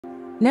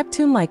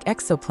Neptune-like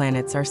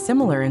exoplanets are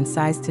similar in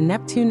size to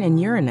Neptune and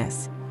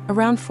Uranus,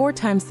 around 4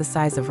 times the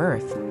size of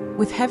Earth,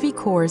 with heavy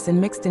cores and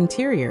mixed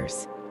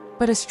interiors.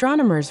 But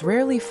astronomers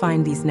rarely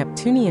find these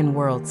Neptunian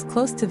worlds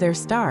close to their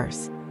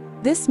stars.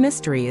 This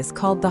mystery is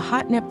called the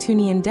hot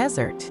Neptunian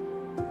desert.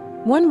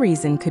 One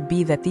reason could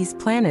be that these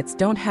planets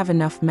don't have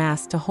enough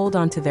mass to hold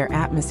onto their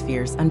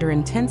atmospheres under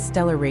intense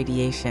stellar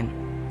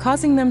radiation,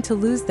 causing them to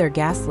lose their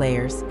gas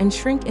layers and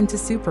shrink into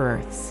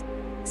super-Earths.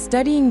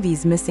 Studying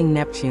these missing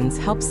Neptunes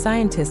helps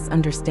scientists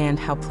understand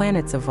how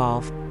planets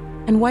evolve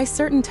and why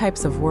certain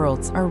types of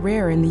worlds are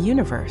rare in the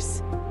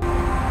universe.